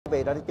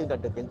vị đã đến chương trình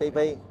Trực Diện TV.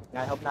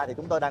 Ngày hôm nay thì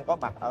chúng tôi đang có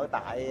mặt ở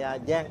tại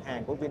gian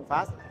hàng của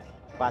VinFast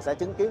và sẽ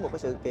chứng kiến một cái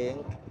sự kiện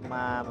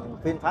mà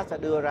VinFast sẽ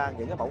đưa ra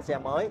những cái mẫu xe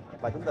mới,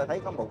 và chúng tôi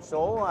thấy có một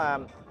số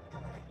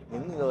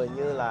những người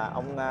như là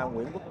ông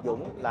Nguyễn Quốc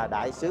Dũng là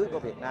đại sứ của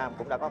Việt Nam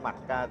cũng đã có mặt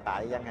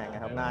tại gian hàng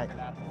ngày hôm nay,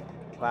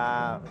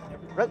 và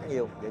rất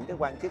nhiều những cái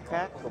quan chức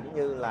khác cũng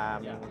như là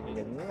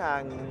những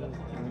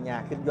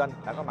nhà kinh doanh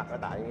đã có mặt ở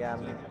tại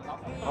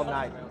hôm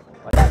nay.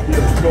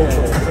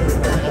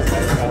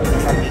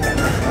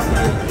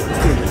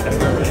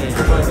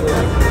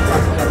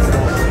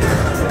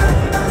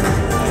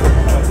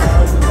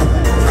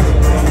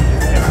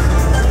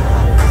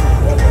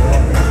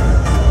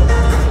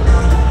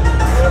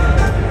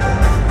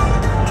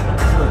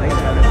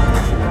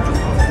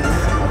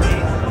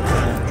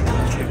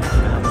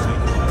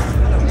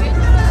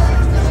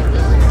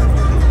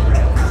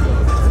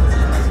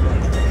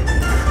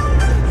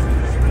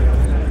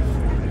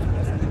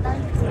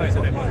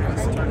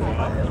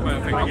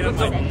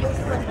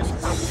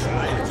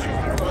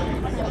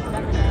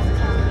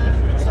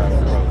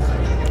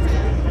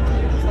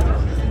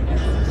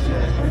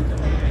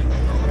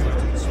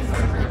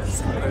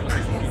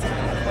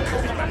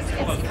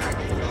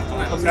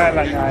 Hôm nay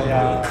là ngày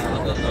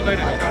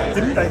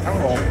 9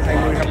 tháng 1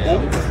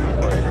 2024,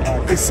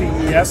 cái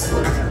CES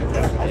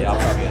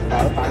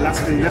ở tại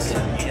Las Vegas.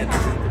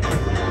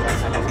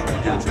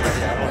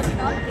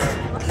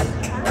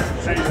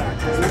 Đây là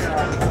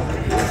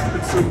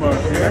consumer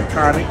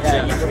electronics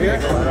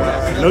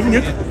lớn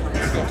nhất,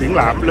 triển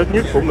lãm lớn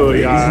nhất của người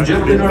điện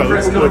tử,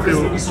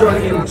 của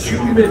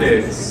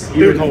người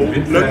tiêu thụ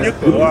lớn nhất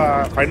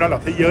của phải nói là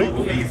thế giới.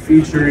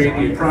 Featuring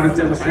a product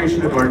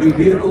demonstration of our new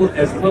vehicle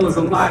as well as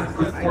a live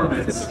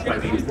performance by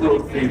the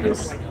world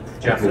famous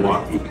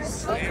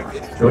Jabberwockies.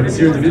 Join us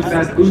here at the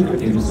VinFast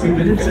booth in 2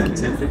 minutes and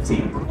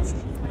 10:15.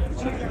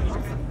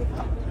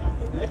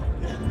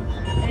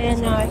 And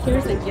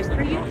here's a gift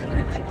for you.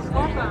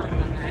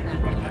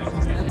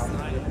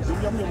 Cũng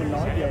giống như mình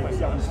nói về cái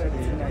dòng xe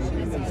điện này,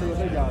 từ xưa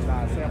tới giờ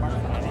là xe bán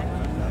tải,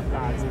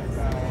 là được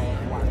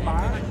quảng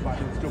bá và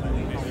được trùng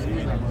hầu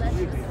như là một cái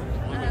việc.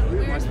 We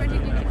were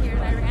expecting you to be here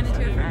and I ran into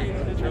it for you.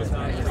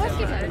 What's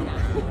your name?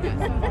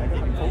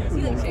 Thành phố cư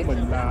ngụ của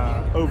mình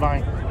là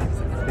Irvine,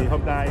 thì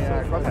hôm nay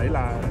có thể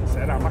là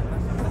sẽ ra mắt.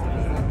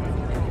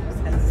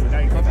 Thì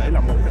đây có thể là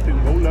một cái tuyên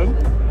bố lớn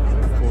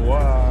của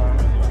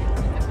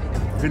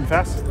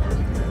VinFast.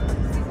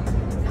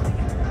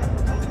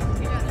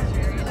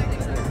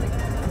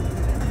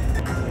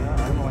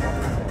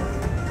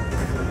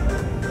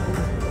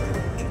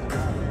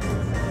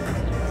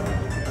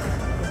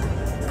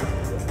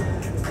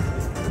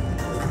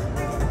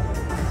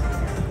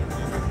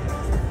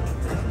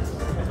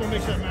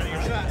 Make sure I'm out of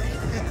your shot.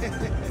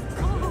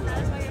 Oh,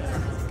 that's why you're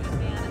such a good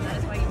man, and that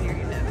is why you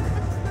married him.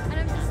 And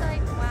I'm just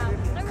like, wow.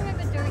 I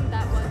remember doing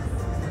that once,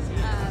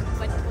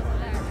 but it wasn't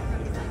there.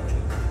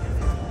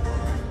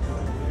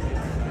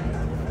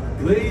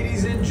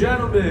 Ladies and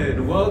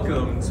gentlemen,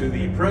 welcome to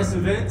the press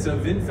event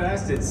of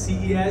VinFast at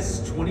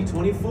CES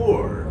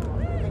 2024.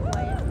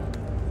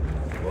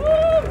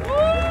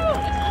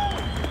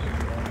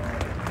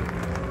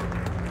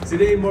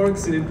 Today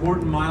marks an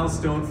important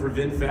milestone for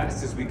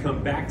VinFast as we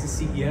come back to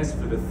CES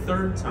for the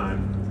third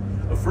time,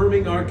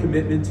 affirming our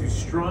commitment to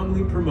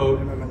strongly promote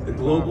the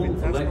global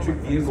electric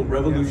vehicle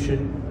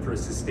revolution for a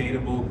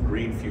sustainable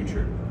green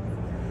future.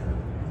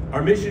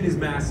 Our mission is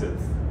massive,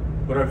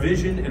 but our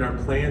vision and our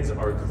plans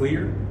are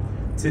clear.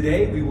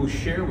 Today we will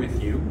share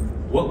with you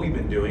what we've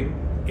been doing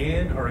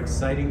and our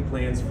exciting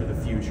plans for the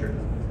future.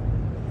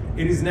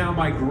 It is now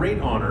my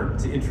great honor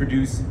to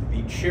introduce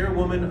the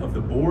chairwoman of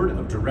the board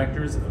of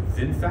directors of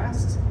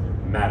VinFast,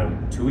 Madam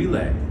Thuy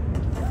Le.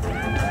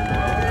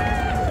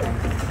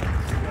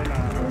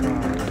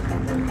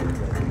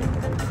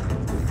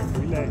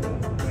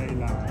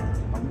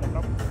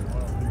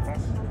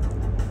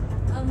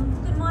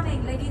 Good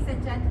morning, ladies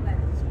and gentlemen.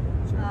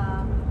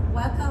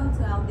 Welcome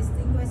to our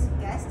distinguished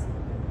guest.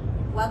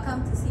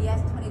 Welcome to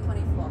CES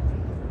 2024.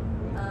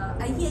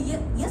 I hear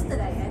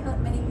yesterday, I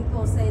heard many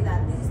people say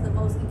that this is the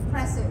most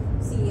impressive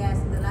CES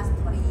in the last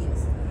 20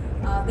 years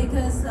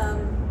because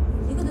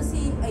you're going to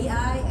see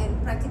AI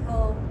and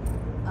practical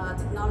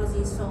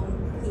technology shown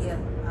here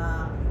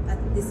at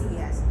the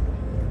CES.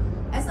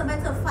 As a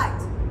matter of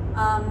fact,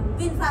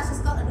 VinFast has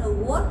got an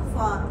award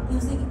for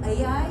using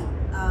AI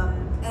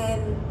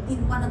and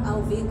in one of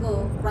our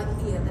vehicles right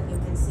here that you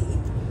can see.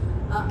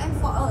 And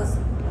for us,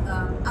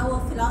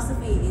 our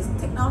philosophy is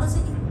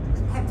technology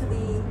have to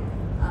be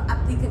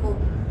applicable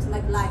to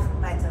make life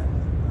better.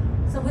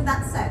 So with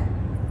that said,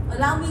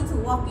 allow me to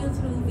walk you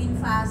through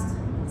VinFast's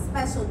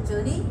special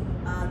journey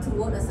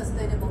toward a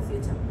sustainable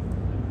future.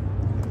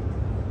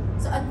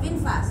 So at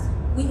VinFast,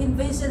 we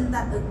envision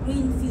that a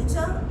green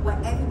future where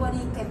everybody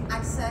can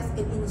access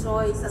and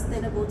enjoy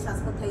sustainable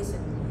transportation.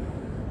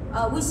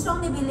 We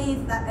strongly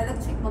believe that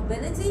electric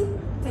mobility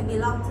can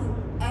belong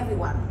to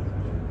everyone,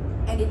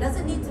 and it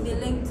doesn't need to be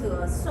linked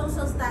to a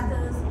social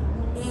status,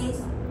 age,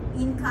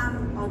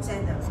 income, or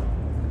gender.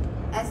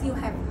 As you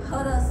have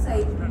heard us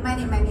say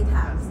many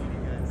times,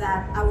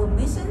 that our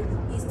mission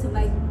is to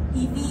make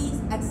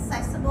EVs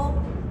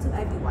accessible to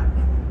everyone.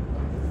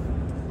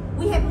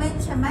 We have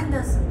made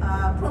tremendous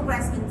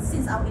progress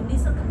since our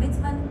initial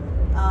commitment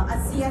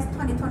at CES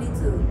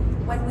 2022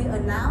 when we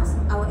announced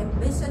our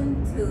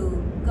ambition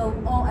to go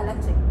all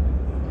electric.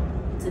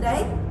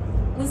 Today,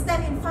 we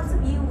stand in front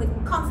of you with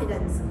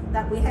confidence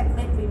that we have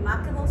made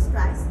remarkable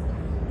strides,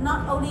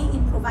 not only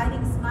in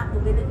providing smart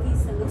mobility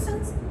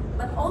solutions,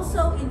 but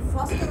also in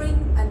fostering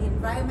an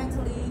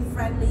environmentally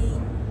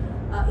friendly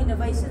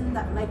innovation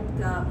that make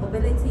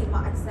mobility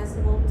more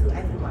accessible to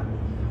everyone.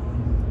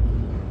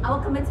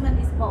 Our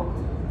commitment is bold,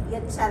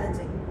 yet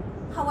challenging.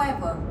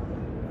 However,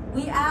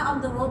 we are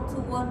on the road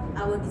toward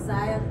our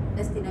desired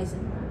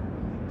destination.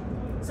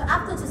 So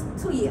after just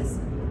 2 years,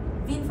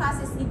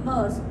 VinFast has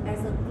emerged as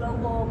a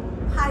global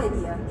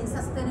pioneer in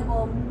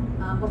sustainable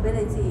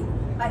mobility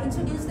by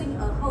introducing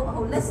a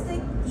holistic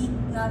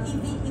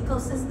EV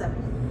ecosystem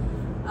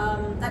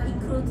that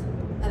includes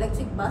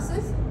electric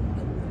buses,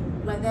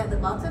 right there at the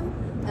bottom,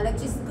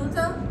 electric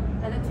scooter,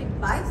 electric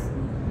bikes,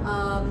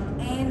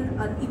 and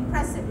an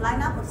impressive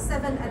lineup of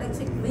 7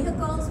 electric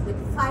vehicles with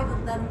 5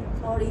 of them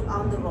already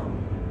on the road.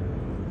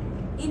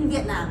 In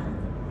Vietnam,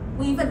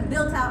 we even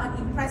built out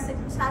an impressive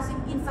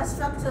charging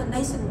infrastructure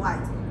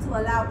nationwide to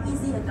allow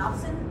easy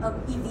adoption of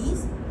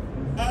EVs,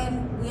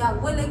 and we are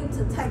willing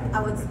to take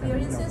our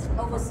experiences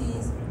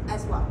overseas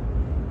as well.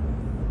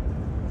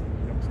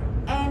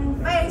 And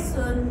very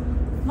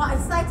soon, more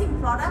exciting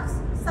products,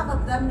 some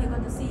of them you're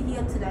going to see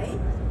here today,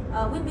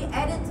 will be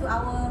added to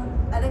our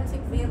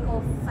electric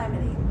vehicle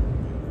family,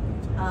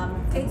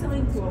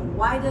 catering to a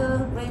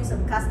wider range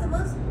of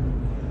customers.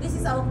 This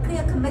is our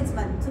clear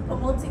commitment to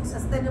promoting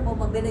sustainable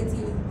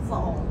mobility for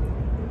all.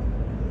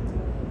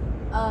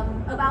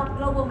 About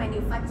global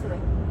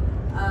manufacturing,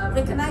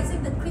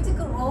 recognizing the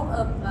critical role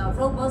of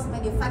robust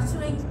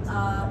manufacturing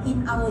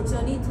in our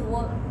journey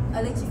toward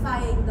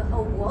electrifying the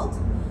whole world,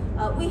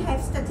 we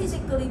have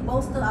strategically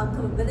bolstered our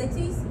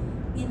capabilities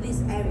in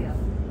this area.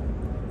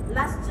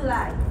 Last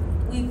July,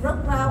 we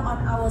broke ground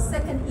on our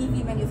second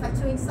EV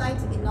manufacturing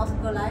site in North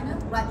Carolina,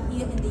 right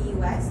here in the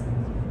US.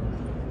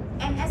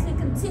 And as we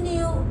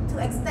continue to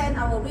extend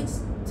our reach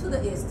to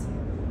the east,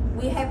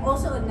 we have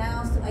also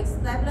announced to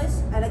establish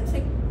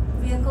electric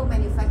vehicle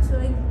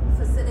manufacturing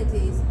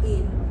facilities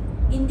in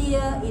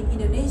India, in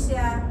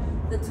Indonesia,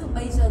 the 2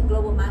 major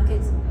global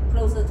markets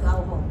closer to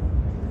our home.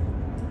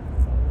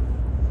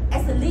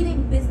 As a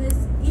leading business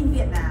in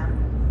Vietnam,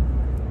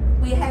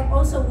 we have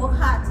also worked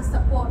hard to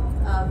support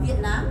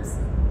Vietnam's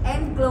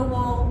and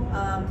global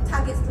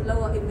targets to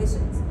lower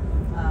emissions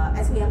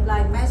as we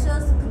apply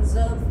measures to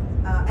conserve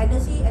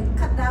energy and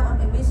cut down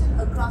on emissions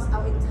across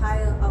our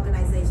entire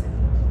organization.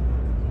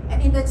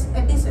 And in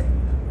addition,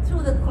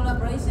 through the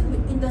collaboration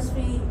with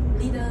industry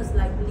leaders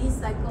like Lee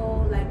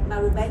Cycle, like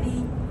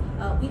Marubeni,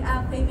 we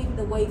are paving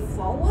the way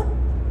forward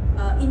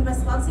in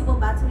responsible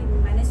battery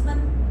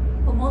management,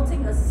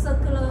 promoting a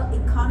circular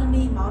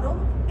economy model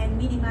and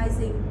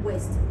minimizing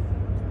waste.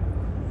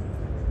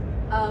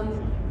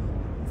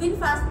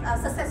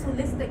 VinFast's successful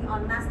listing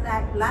on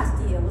NASDAQ last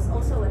year was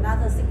also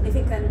another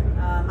significant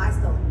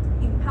milestone,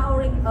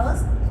 empowering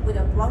us with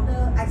a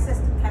broader access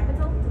to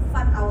capital to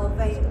fund our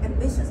very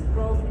ambitious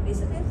growth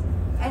initiatives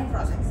and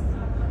projects.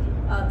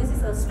 This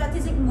is a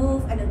strategic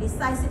move and a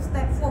decisive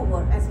step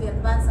forward as we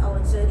advance our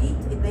journey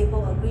to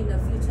enable a greener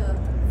future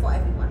for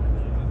everyone.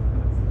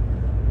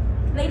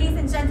 Ladies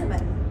and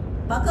gentlemen,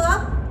 buckle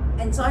up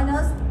and join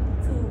us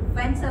to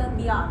venture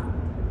beyond.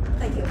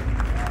 Thank you.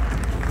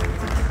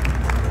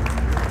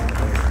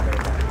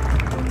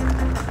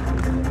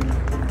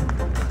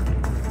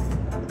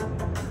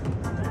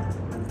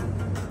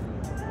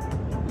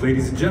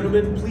 Ladies and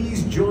gentlemen,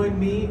 please join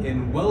me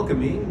in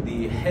welcoming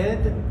the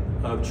head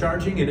of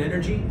Charging and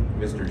Energy,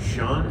 Mr.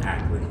 Sean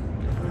Ackley.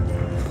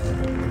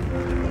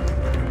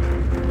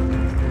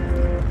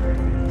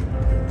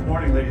 Good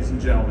morning, ladies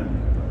and gentlemen.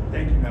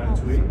 Thank you, Madam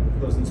Thuy,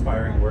 for those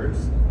inspiring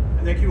words.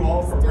 And thank you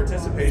all for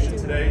participation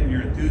today and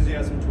your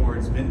enthusiasm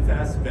towards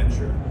VinFast's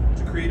venture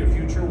to create a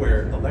future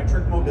where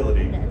electric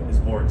mobility is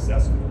more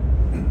accessible.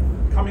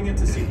 Coming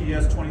into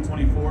CES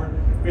 2024,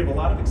 we have a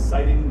lot of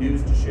exciting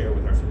news to share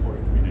with our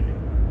supporting community.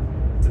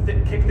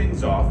 To kick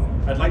things off,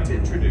 I'd like to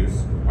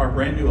introduce our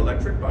brand new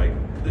electric bike,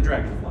 the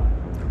Dragonfly.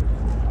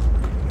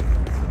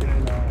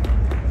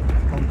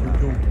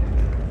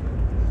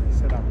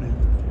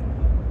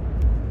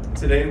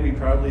 Today, we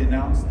proudly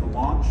announced the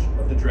launch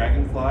of the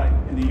Dragonfly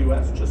in the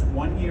US just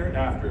 1 year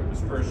after it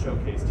was first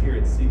showcased here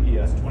at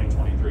CES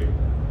 2023.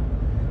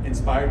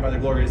 Inspired by the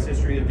glorious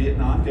history of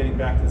Vietnam dating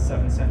back to the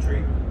 7th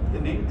century, the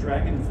name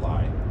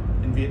Dragonfly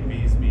in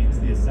Vietnamese means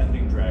the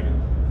ascending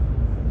dragon.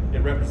 It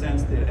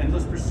represents the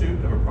endless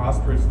pursuit of a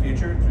prosperous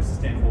future through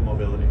sustainable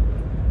mobility.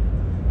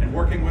 And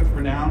working with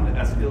renowned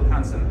Eskil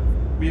Hansen,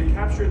 we have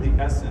captured the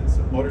essence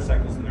of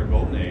motorcycles in their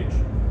golden age,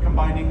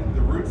 combining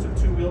the roots of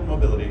two-wheeled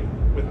mobility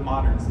with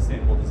modern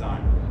sustainable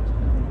design.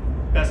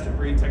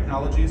 Best-of-breed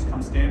technologies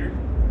come standard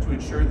to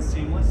ensure the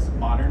seamless,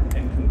 modern,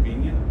 and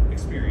convenient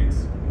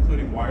experience,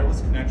 including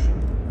wireless connection,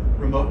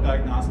 remote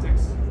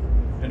diagnostics,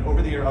 and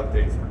over-the-air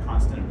updates for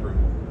constant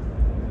improvement.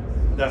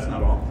 But that's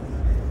not all.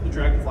 The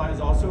Dragonfly is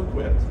also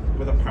equipped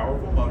with a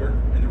powerful motor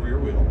in the rear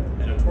wheel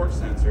and a torque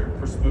sensor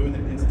for smooth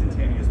and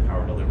instantaneous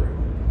power delivery.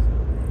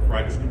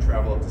 Riders can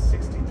travel up to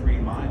 63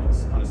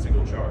 miles on a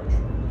single charge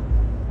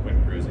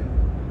when cruising.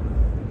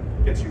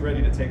 Gets you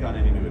ready to take on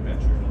any new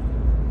adventure.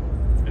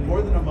 And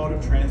more than a mode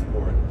of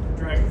transport, the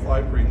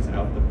Dragonfly brings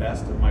out the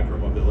best of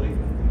micromobility.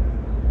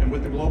 And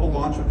with the global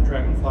launch of the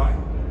Dragonfly,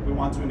 we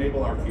want to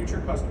enable our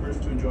future customers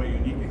to enjoy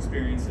unique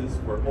experiences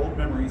where old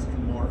memories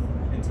can morph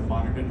into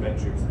modern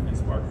adventures and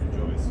spark new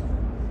joys.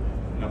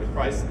 Now the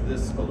price of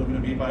this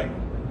aluminum e-bike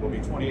will be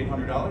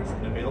 $2,800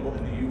 and available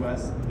in the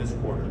US this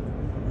quarter.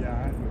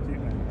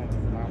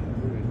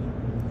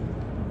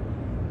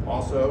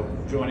 Also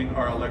joining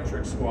our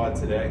electric squad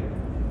today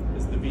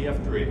is the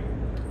VF3,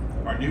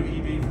 our new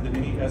EV for the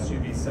mini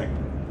SUV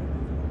segment.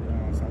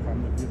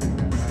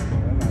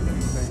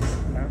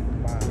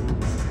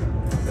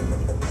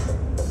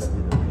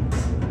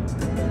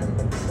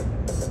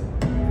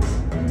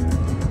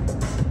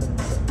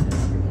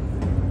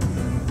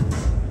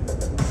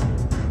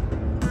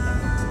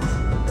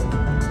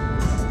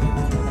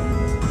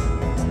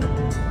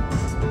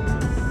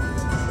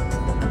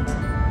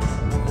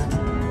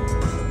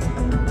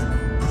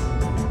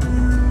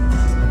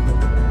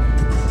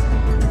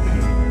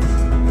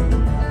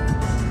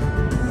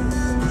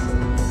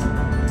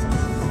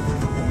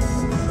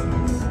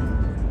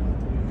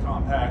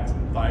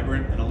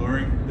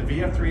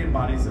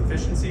 Embodies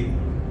efficiency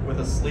with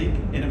a sleek,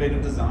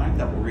 innovative design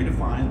that will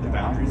redefine the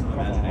boundaries of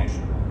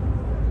imagination.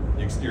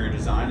 The exterior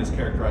design is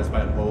characterized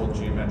by a bold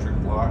geometric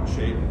block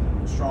shape,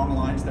 strong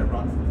lines that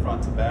run from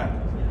front to back.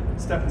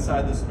 Step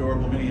inside this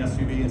adorable mini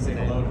SUV and say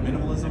hello to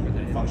minimalism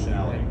and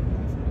functionality.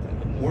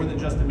 More than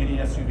just a mini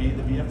SUV,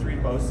 the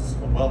VF3 boasts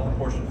a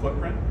well-proportioned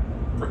footprint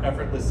for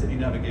effortless city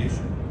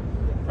navigation.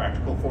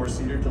 Practical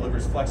four-seater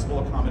delivers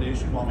flexible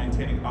accommodation while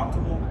maintaining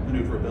optimal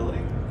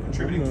maneuverability,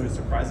 contributing to a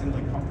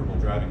surprisingly comfortable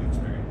driving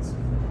experience.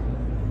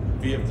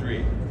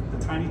 VF3,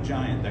 the tiny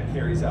giant that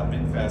carries out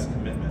VinFast's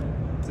commitment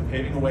to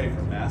paving the way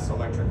for mass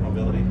electric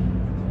mobility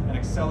and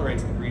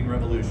accelerates the green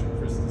revolution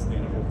for a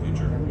sustainable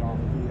future.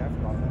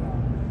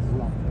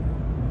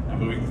 Now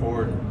moving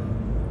forward,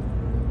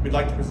 we'd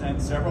like to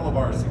present several of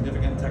our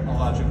significant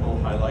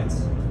technological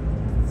highlights.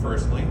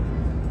 Firstly,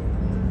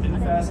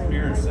 VinFast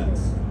Mirror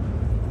Sense,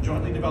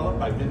 jointly developed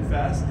by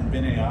VinFast and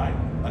VinAI,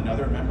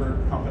 another member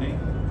company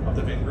of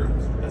the Vin Group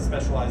that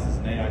specializes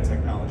in AI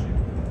technology.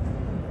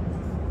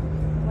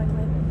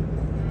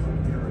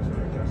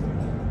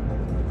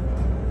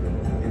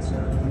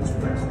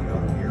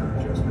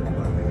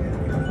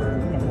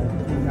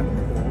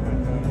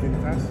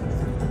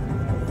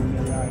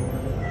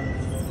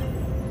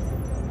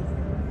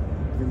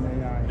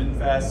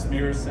 VinFast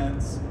Mirror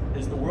Sense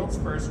is the world's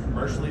first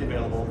commercially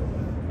available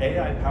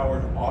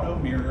AI-powered auto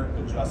mirror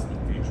adjustment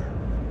feature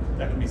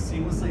that can be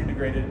seamlessly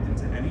integrated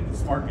into any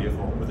smart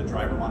vehicle with a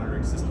driver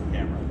monitoring system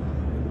camera.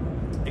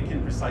 It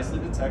can precisely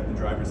detect the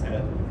driver's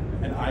head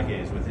and eye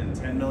gaze within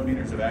 10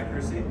 millimeters of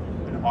accuracy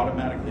and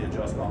automatically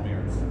adjust all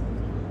mirrors.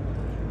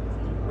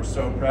 We're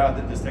so proud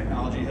that this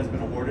technology has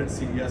been awarded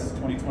CES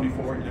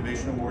 2024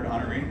 Innovation Award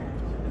honoree,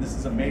 and this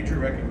is a major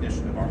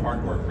recognition of our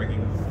hard work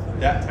bringing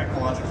that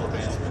technological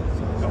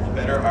advancement that will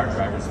better our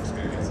drivers'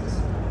 experiences.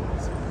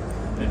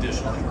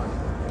 Additionally,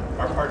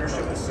 our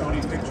partnership with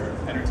Sony Picture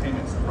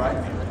Entertainment's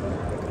Ride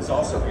View is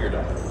also geared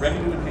up, ready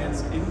to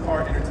enhance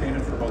in-car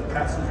entertainment for both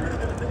passenger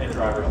and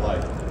driver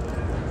alike.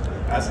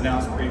 As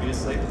announced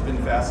previously,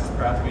 VinFast is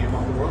proud to be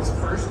among the world's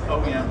first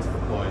OEM to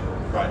deploy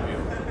Ride View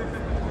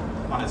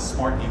on its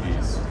smart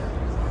EVs.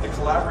 The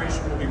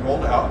collaboration will be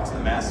rolled out to the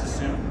masses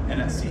soon,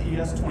 and at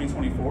CES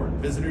 2024,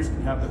 visitors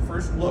can have the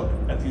first look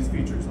at these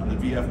features on the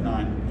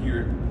VF9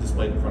 here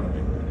displayed in front of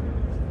me.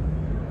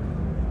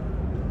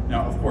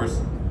 Now, of course,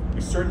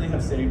 we certainly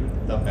have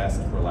saved the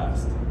best for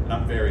last, and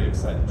I'm very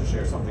excited to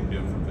share something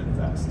new from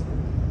VinFast.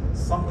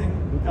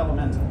 Something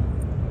elemental,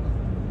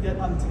 yet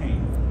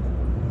untamed.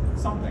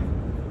 Something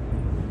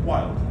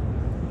wild.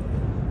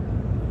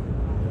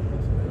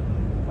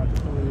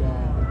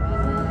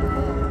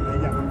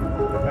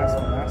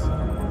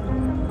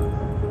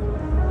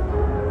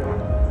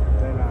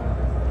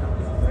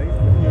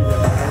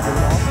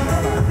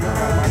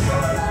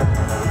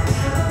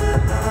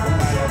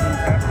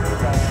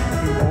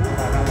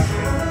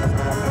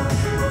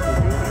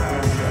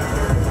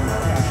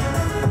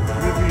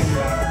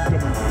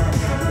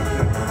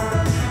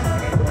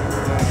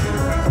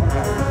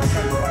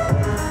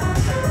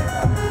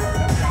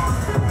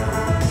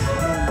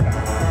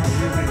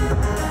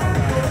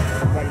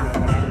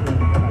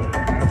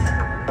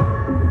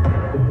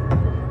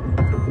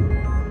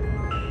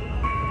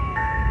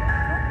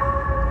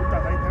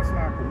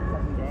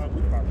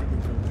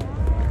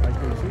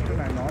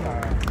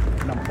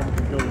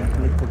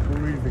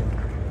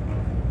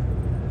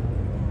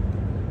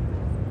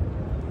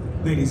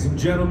 Ladies and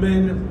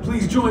gentlemen,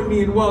 please join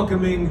me in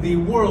welcoming the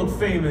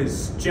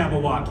world-famous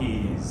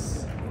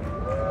Jabberwockies.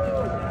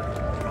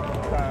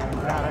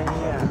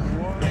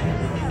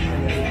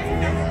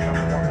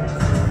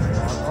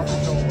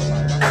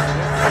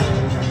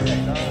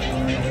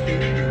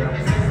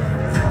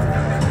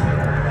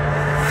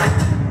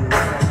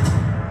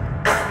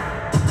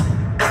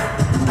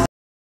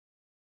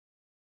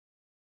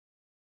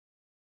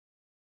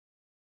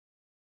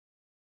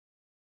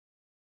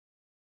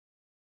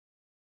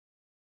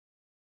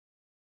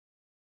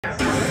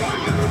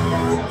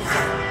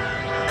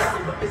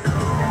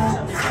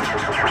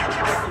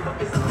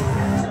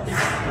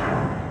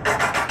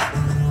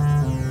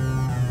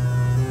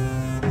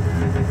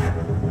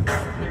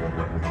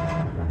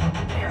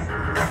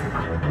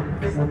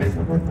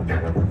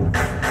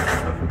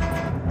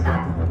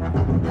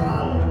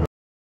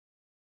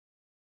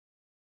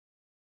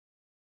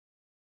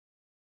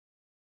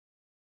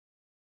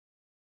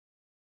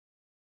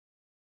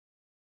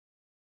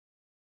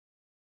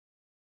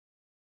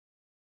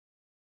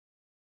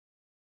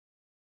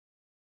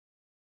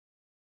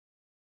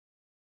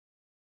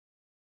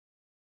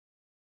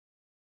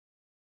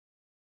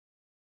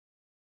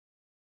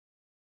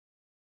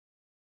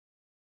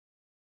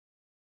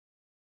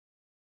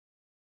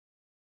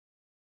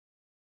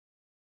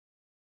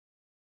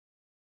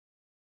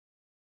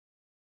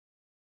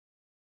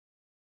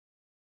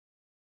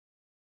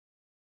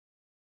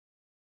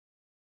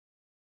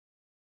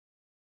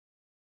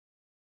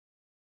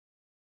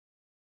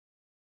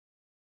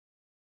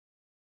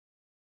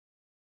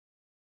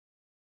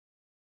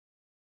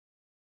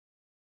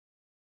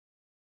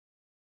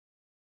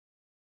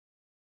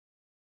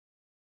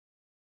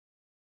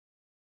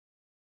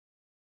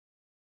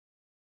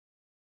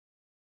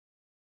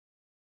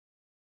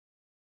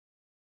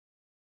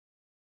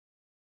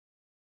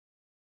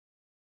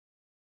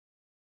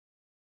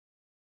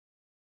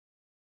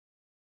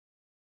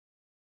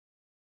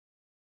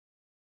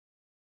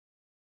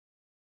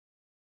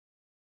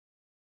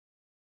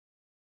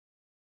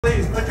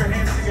 Please put your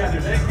hands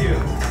together. Thank you.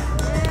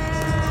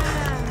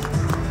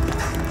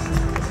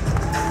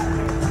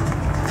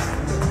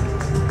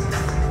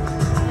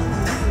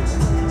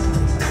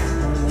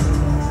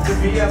 The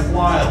VF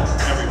Wild,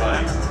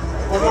 everybody.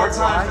 One more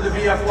time for the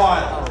VF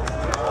Wild.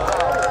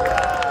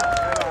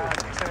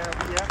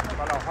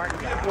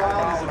 VF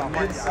Wild is a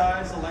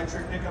mid-size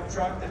electric pickup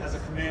truck that has a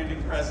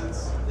commanding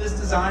presence. This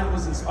design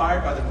was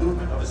inspired by the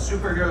movement of a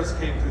superhero's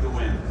cape through the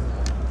wind.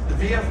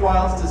 The VF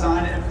Wild's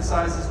design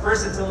emphasizes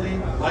versatility,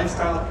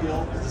 lifestyle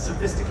appeal, with a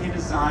sophisticated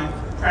design,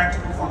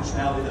 practical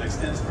functionality that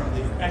extends from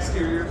the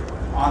exterior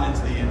on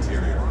into the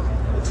interior.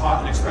 The taut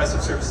and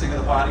expressive surfacing of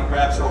the body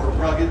grabs over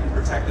rugged and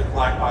protective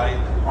black body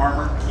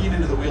armor keyed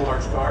into the wheel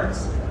arch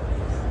guards.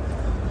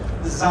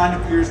 The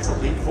design appears to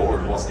leap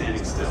forward while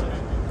standing still.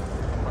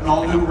 An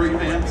all-new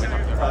revamped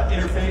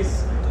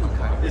interface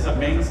is a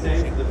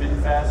mainstay for the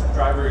VinFast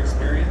driver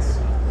experience.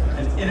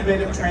 An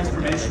innovative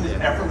transformation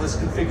and effortless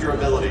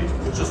configurability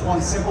with just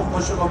one simple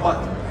push of a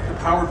button. The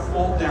powered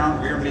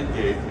fold-down rear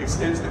midgate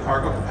extends the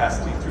cargo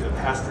capacity through the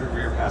pass-through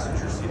rear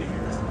passenger seating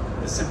area.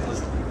 As simple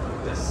as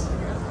this.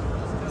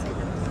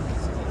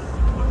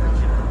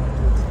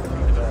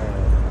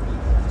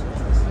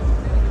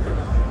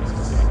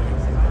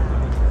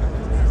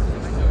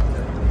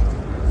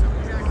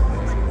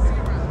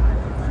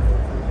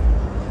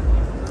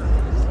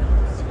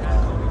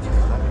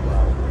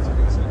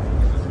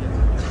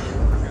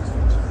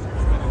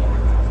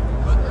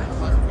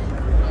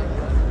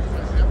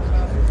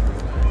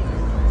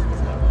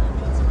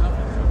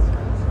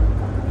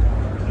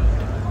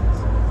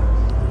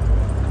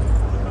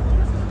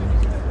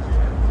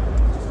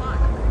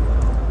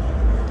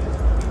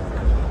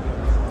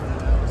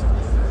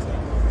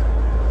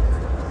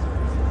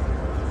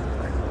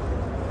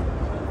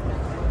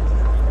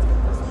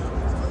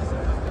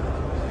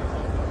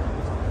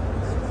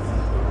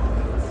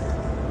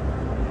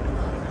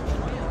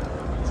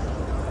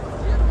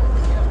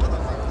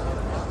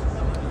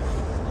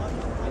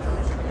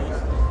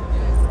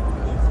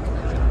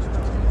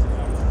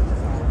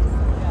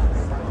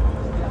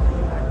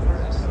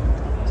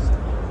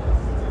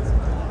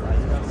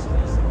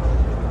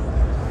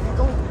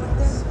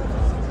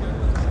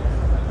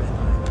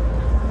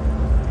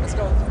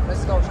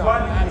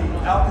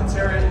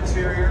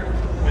 Interior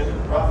with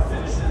rough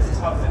finishes,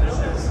 tough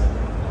finishes.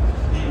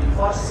 The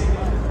plush seating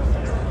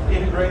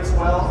integrates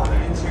well on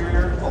the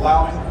interior,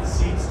 allowing the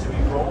seats to be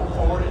rolled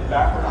forward and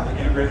backward on the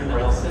integrated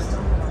rail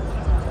system.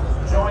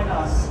 Join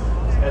us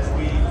as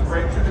we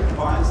break through the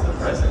confines of the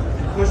present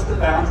and push the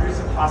boundaries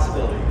of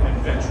possibility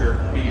and venture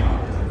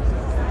beyond.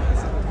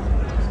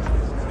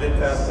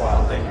 VinFast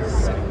Wild, thank you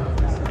everybody.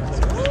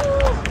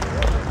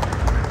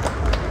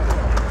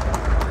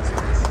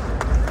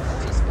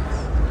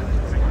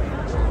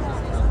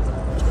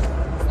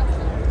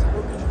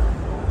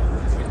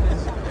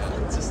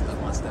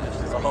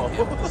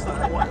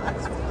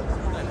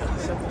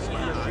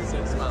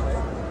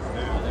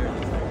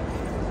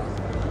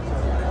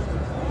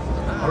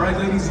 All right,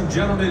 ladies and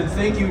gentlemen,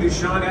 thank you to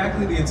Sean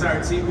Ackley, the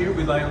entire team here.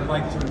 We'd like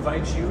to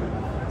invite you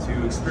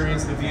to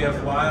experience the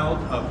VF Wild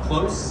up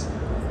close.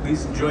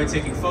 Please enjoy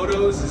taking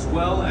photos, as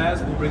well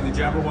as we'll bring the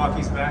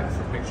Jabberwockies back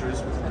for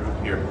pictures with the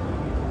group here.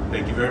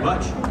 Thank you very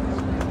much.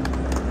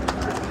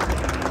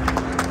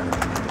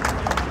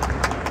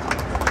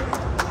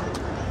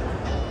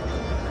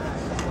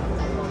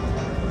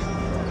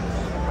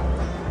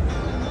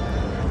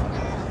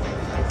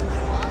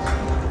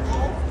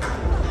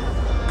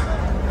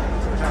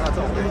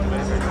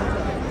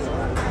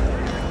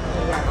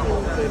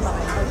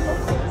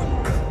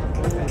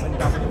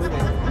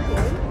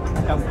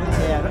 Trong cái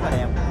xe rất là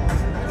đẹp,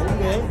 4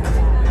 ghế,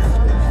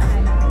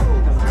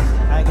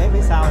 2 ghế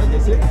phía sau để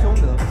xếp xuống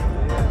được.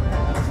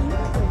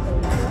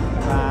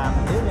 Và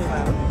nếu như mà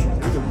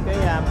sử dụng cái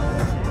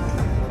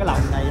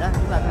lồng này đó,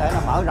 chúng ta có thể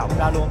là mở rộng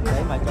ra luôn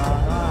để mà cho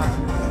nó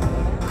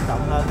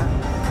rộng hơn á.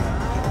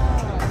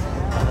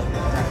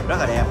 Rất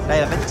là đẹp.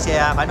 Đây là cái chiếc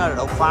xe phải nói là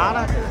đột phá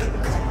đó,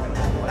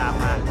 làm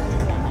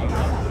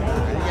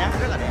kiểu dáng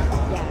rất là đẹp.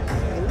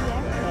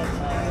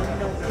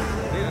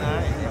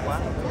 Đẹp quá.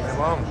 Đẹp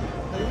không?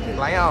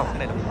 Lấy không? Cái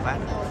này là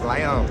VinFast.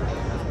 Lấy không?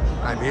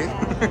 Ai biết.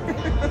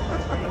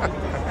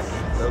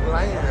 Tưởng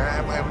lấy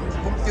em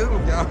hút trước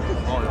luôn cho.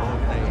 Ôi ôi,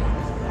 cái này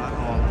quá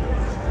ngon.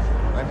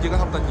 Em chưa có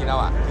thông tin gì đâu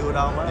ạ? Chưa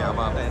đâu á. Dạ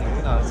vâng. Cái này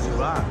nghĩ là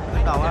nhiều đó.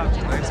 Đến đâu á?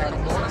 Em sẽ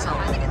công bố nó sau.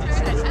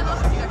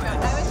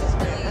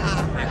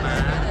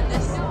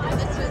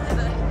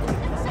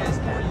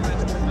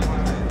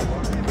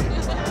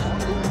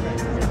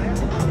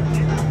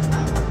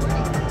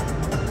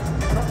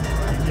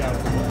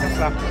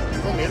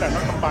 Có nghĩa là nó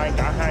combine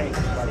cả hai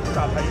và chúng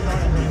ta thấy nó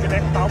những cái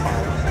nét táo bạo.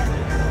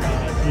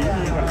 Dĩ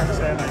nhiên là chiếc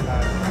xe này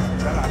là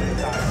sẽ là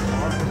đề tài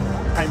của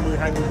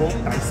 2024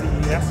 tại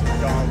CES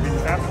cho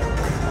VinFast,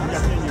 cũng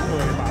giống như những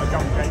người mà ở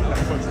trong cái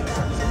lĩnh vực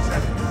sản xuất xe.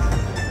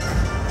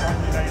 Còn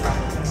như đây là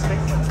một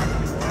statement của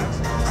VinFast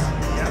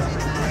CES.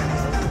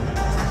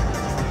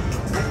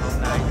 Hôm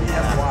nay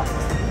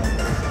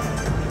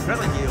rất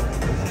là nhiều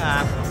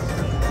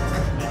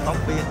phóng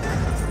viên,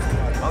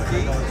 báo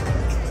chí.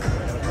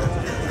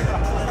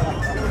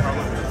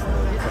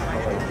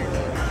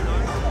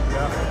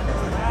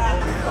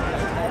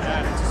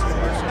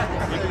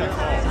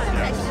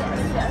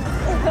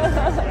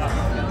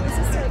 This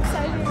is so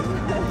exciting.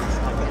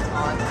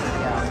 On the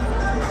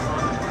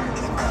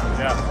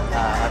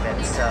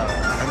event, so.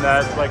 And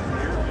that's like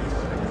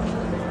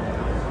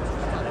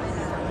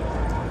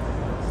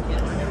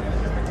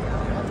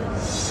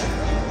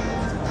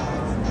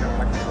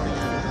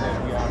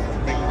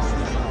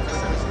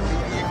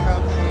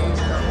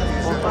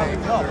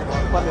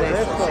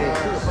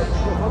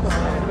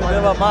Me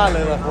va mal la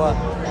jugada.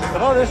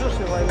 Pero de eso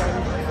se baila.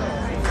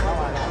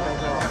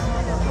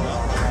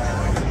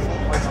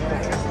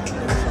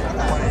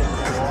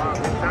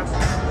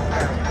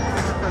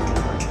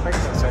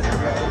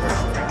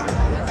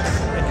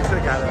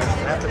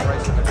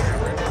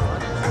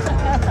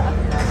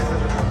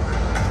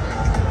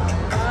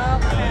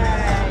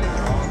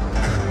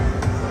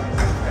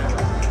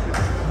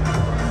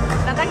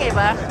 Đang tác nghiệp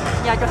ạ?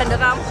 Nhờ chụp hình được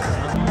không?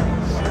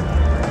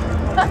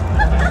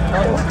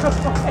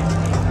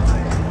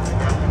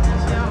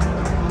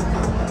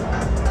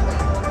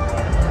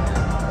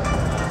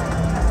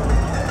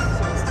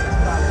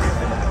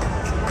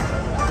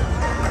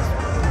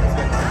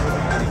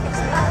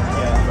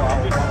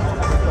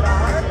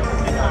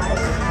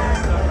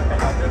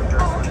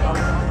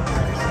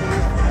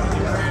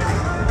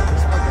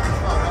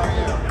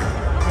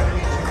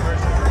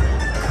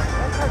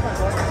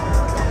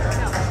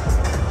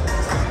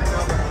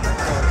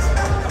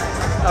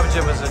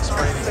 Jim was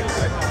explaining.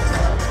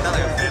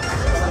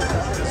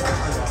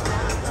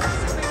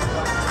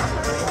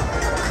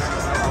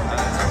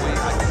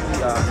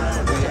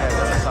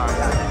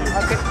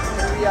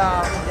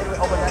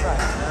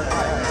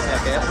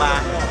 Cái F3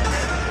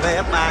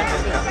 VF3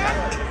 trên cận cảnh.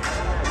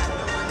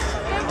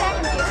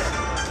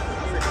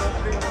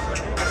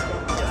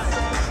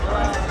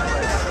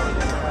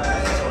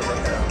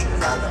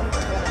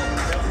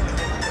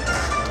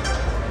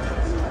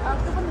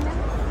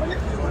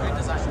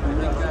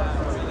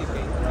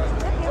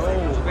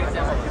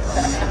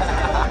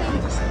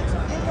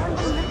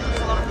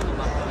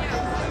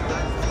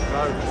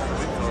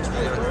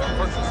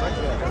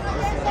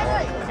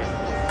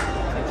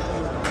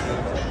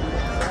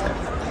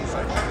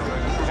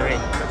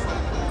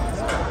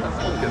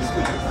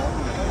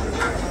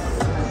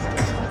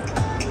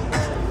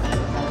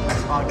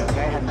 Coi được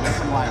cái hình dáng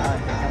bên ngoài thôi,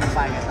 trong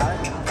vài ngày tới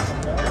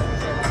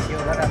chưa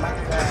có ra mắt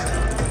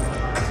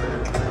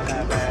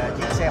về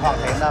chiếc xe hoàn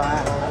thiện đâu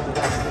ha,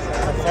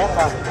 xét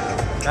thôi.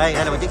 Đây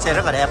là một chiếc xe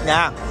rất là đẹp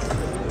nha.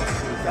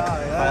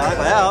 Trời ơi,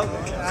 khỏe không?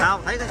 Sao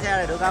thấy cái xe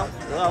này được không?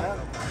 Được không?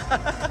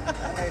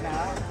 Đây nè.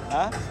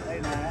 Hả? Đây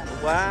nè.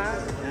 Quá.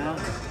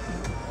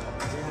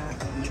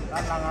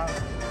 Có lăn không?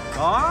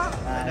 Có.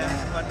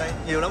 Bên đây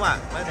nhiều lắm à,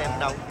 mấy em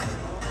đâu?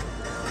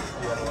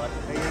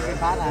 Đi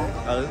VinFast hả?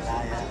 Ừ.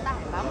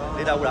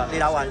 Đi đâu rồi? Đi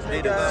đâu rồi?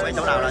 Đi được mấy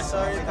chỗ nào rồi?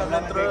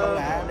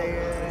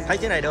 Thấy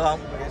chiếc này được không?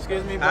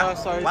 À,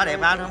 quá đẹp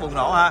ha, nó bùng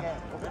nổ ha.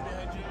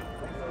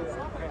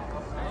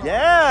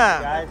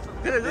 Yeah. Guys,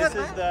 this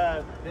is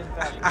the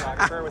VinFast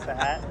photographer with the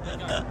hat.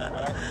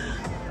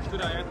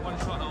 Good, I had one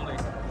shot only.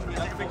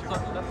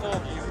 That's all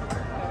of you.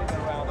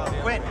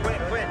 Quên.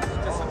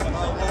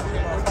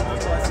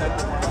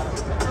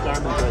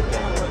 diamond right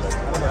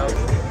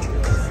there.